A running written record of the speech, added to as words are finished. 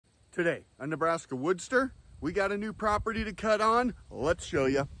Today on Nebraska WoodSTR, we got a new property to cut on. Let's show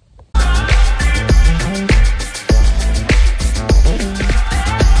you. Hey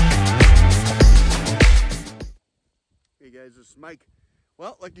guys, this is Mike.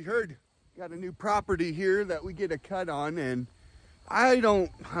 Well, like you heard, got a new property here that we get a cut on, and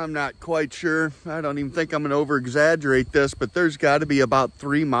I'm not quite sure. I don't even think I'm gonna over exaggerate this, but there's got to be about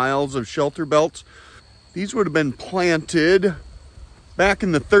 3 miles of Shelterbelts. These would have been planted back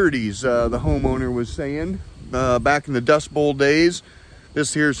in the 30s, the homeowner was saying, back in the Dust Bowl days.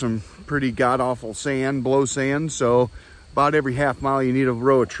 This here's some pretty god-awful sand, blow sand, so about every half mile you need a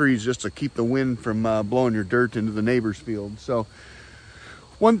row of trees just to keep the wind from blowing your dirt into the neighbor's field. So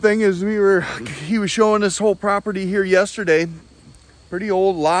one thing is he was showing this whole property here yesterday. Pretty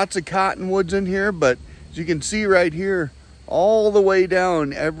old, lots of cottonwoods in here, but as you can see right here, all the way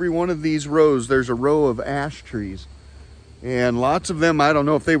down every one of these rows, there's a row of ash trees. And lots of them, I don't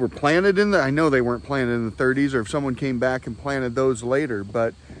know if they were planted I know they weren't planted in the 30s, or if someone came back and planted those later,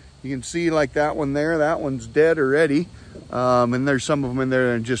 but you can see like that one there, that one's dead already. And there's some of them in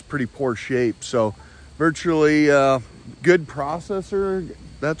there in just pretty poor shape. So virtually good processor.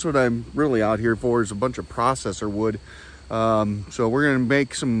 That's what I'm really out here for, is a bunch of processor wood. So we're gonna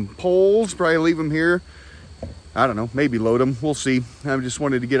make some poles, probably leave them here. I don't know, maybe load them, we'll see. I just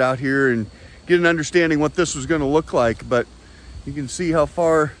wanted to get out here and get an understanding what this was gonna look like, but you can see how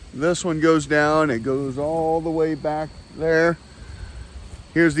far this one goes down. It goes all the way back there.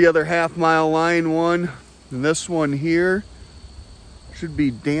 Here's the other half-mile line one, and this one here should be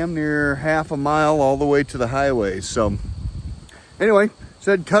damn near half a mile all the way to the highway. So anyway,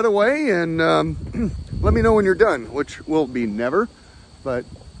 said cut away, and let me know when you're done, which will be never, but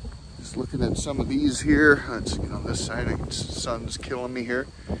just looking at some of these here. Let's get on this side. The sun's killing me here.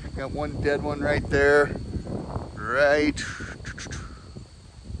 Got one dead one right there. Right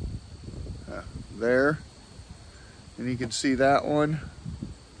there. And you can see that one.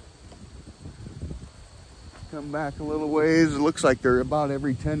 Come back a little ways. It looks like they're about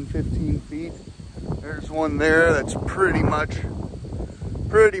every 10-15 feet. There's one there that's pretty much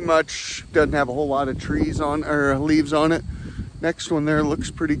doesn't have a whole lot of trees on, or leaves on it. Next one there looks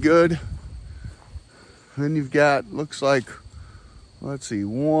pretty good. Then you've got, looks like, let's see,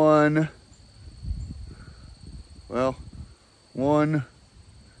 one,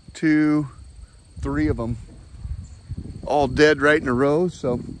 2, 3 of them all dead right in a row.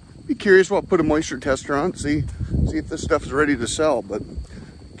 So be curious. We'll put a moisture tester on, see if this stuff's ready to sell, but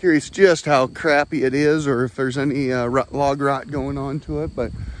curious just how crappy it is, or if there's any log rot going on to it.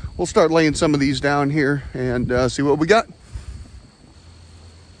 But we'll start laying some of these down here and see what we got.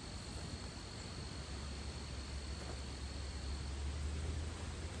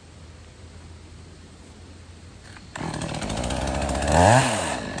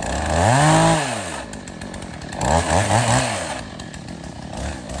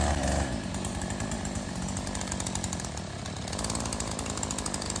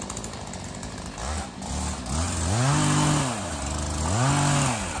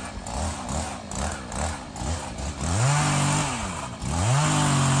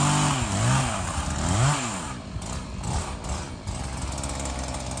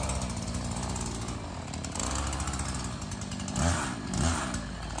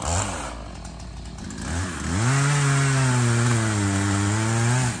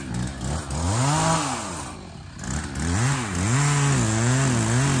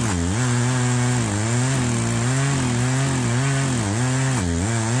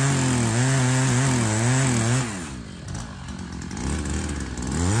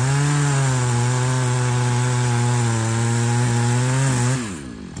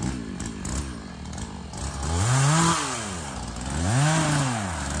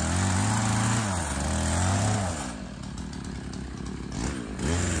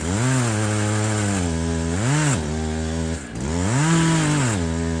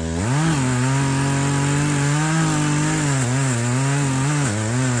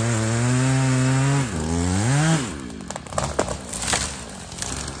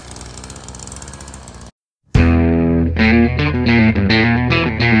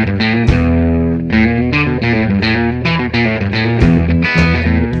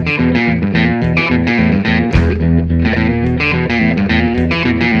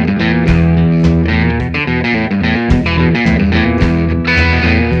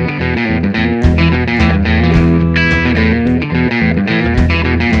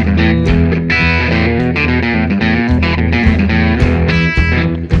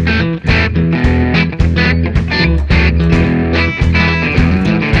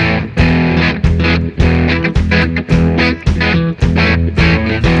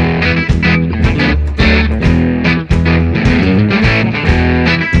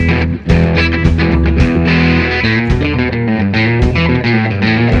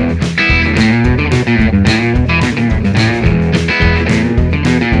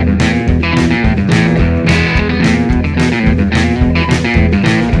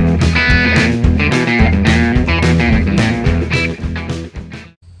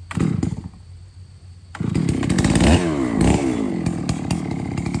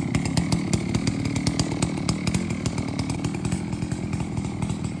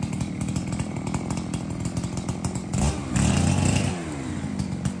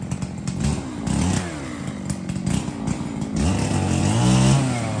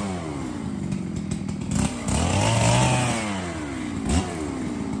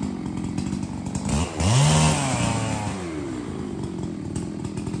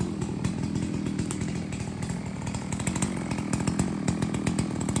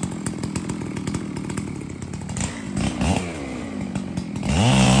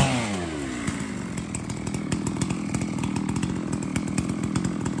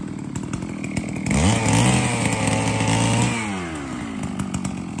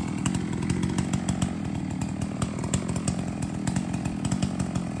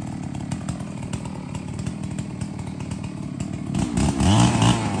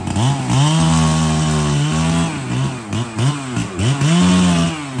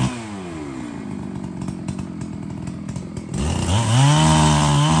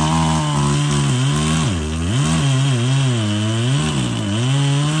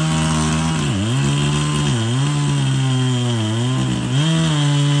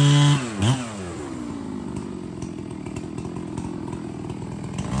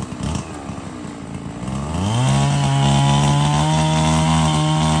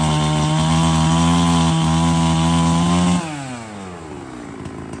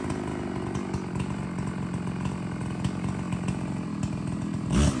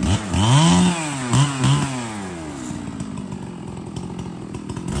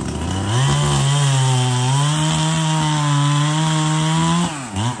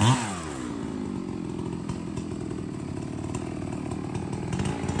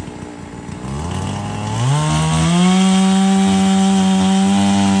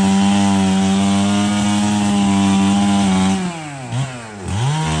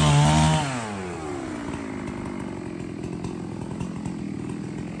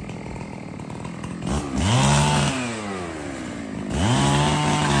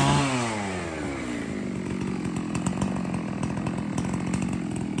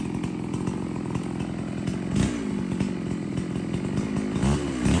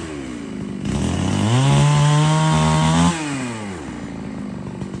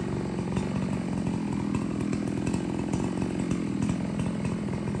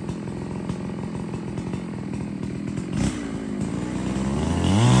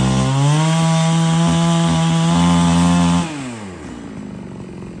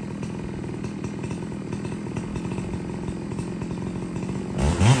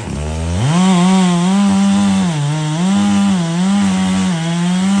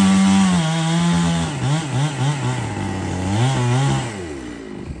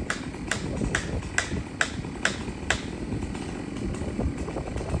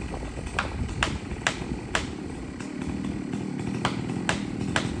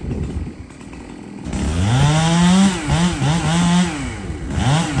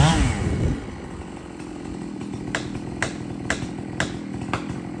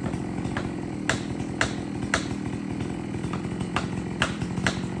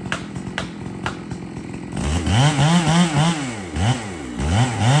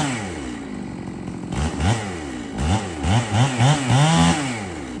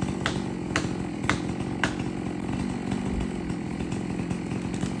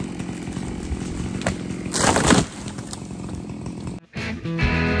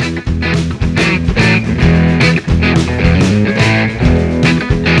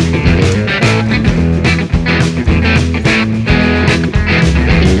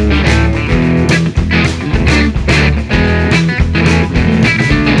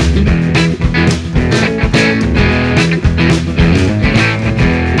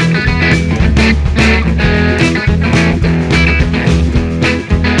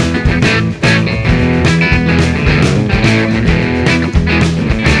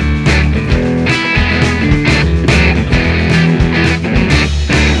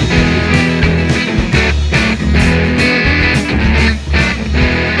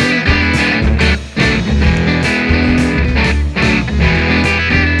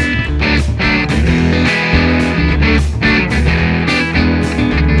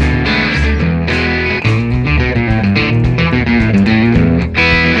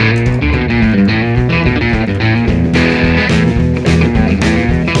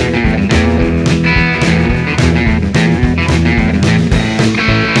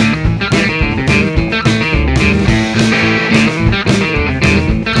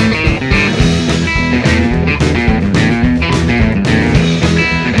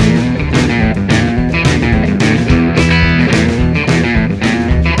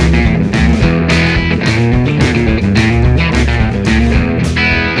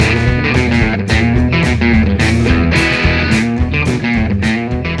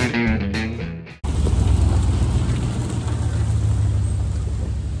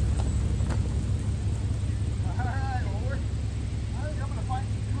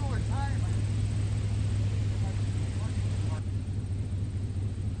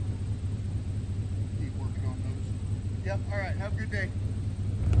 Yep, all right, have a good day.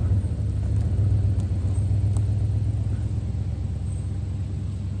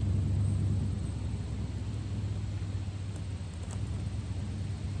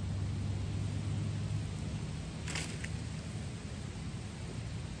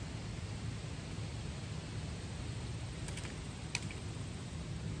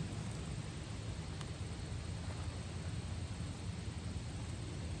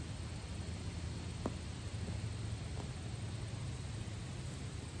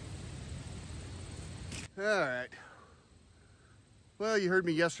 All right. Well, you heard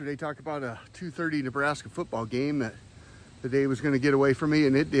me yesterday talk about a 2:30 Nebraska football game that the day was going to get away from me,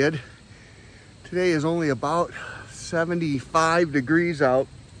 and it did. Today is only about 75 degrees out.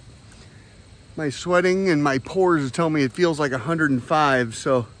 My sweating and my pores tell me it feels like 105,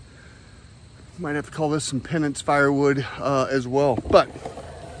 so might have to call this some penance firewood as well. But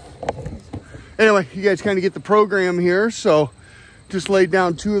anyway, you guys kind of get the program here. So just laid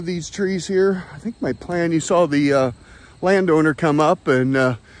down 2 of these trees here. I think my plan, you saw the landowner come up,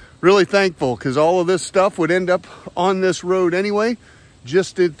 and really thankful, because all of this stuff would end up on this road anyway,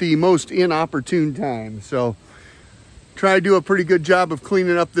 just at the most inopportune time. So try to do a pretty good job of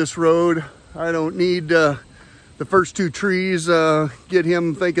cleaning up this road. I don't need the first 2 trees get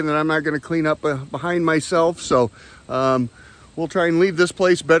him thinking that I'm not going to clean up behind myself. So we'll try and leave this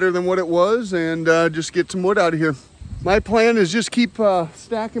place better than what it was, and just get some wood out of here. My plan is just keep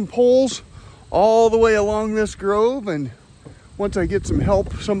stacking poles all the way along this grove, and once I get some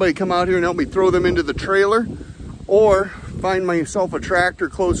help, somebody come out here and help me throw them into the trailer, or find myself a tractor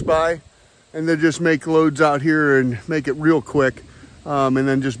close by and then just make loads out here and make it real quick, and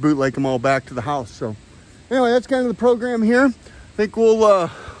then just bootleg them all back to the house. So anyway, that's kind of the program here. I think we're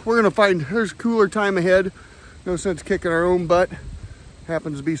gonna find there's a cooler time ahead. No sense kicking our own butt.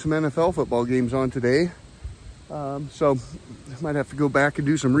 Happens to be some NFL football games on today. So I might have to go back and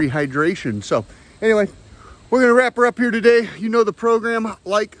do some rehydration. So anyway, we're going to wrap her up here today. You know the program.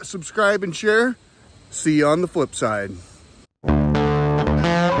 Like, subscribe, and share. See you on the flip side.